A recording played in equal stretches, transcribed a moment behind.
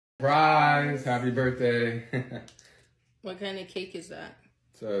Surprise! Happy birthday. What kind of cake is that?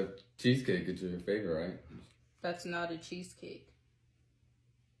 It's a cheesecake. It's your favorite, right? That's not a cheesecake.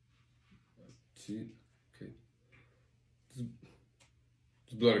 Cheesecake.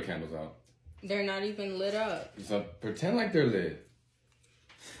 Just blow the candles out. They're not even lit up. So pretend like they're lit.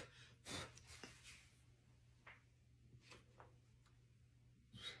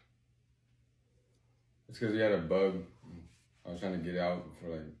 It's because you had a bug. I was trying to get out for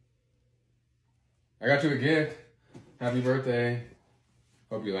like... I got you a gift. Happy birthday.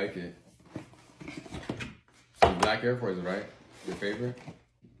 Hope you like it. Some black Air Forces, right? Your favorite?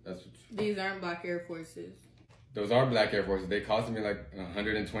 That's what These aren't black Air Forces. Those are black Air Forces. They costed me like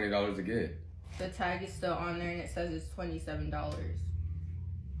 $120 to get. The tag is still on there and it says it's $27.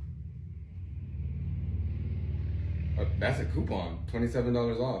 That's a coupon.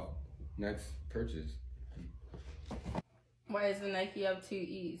 $27 off. Next purchase. Why does the Nike have 2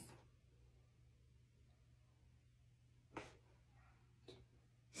 E's?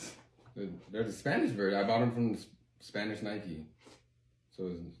 They're the Spanish version. I bought them from Spanish Nike. So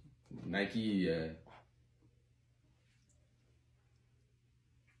it's Nike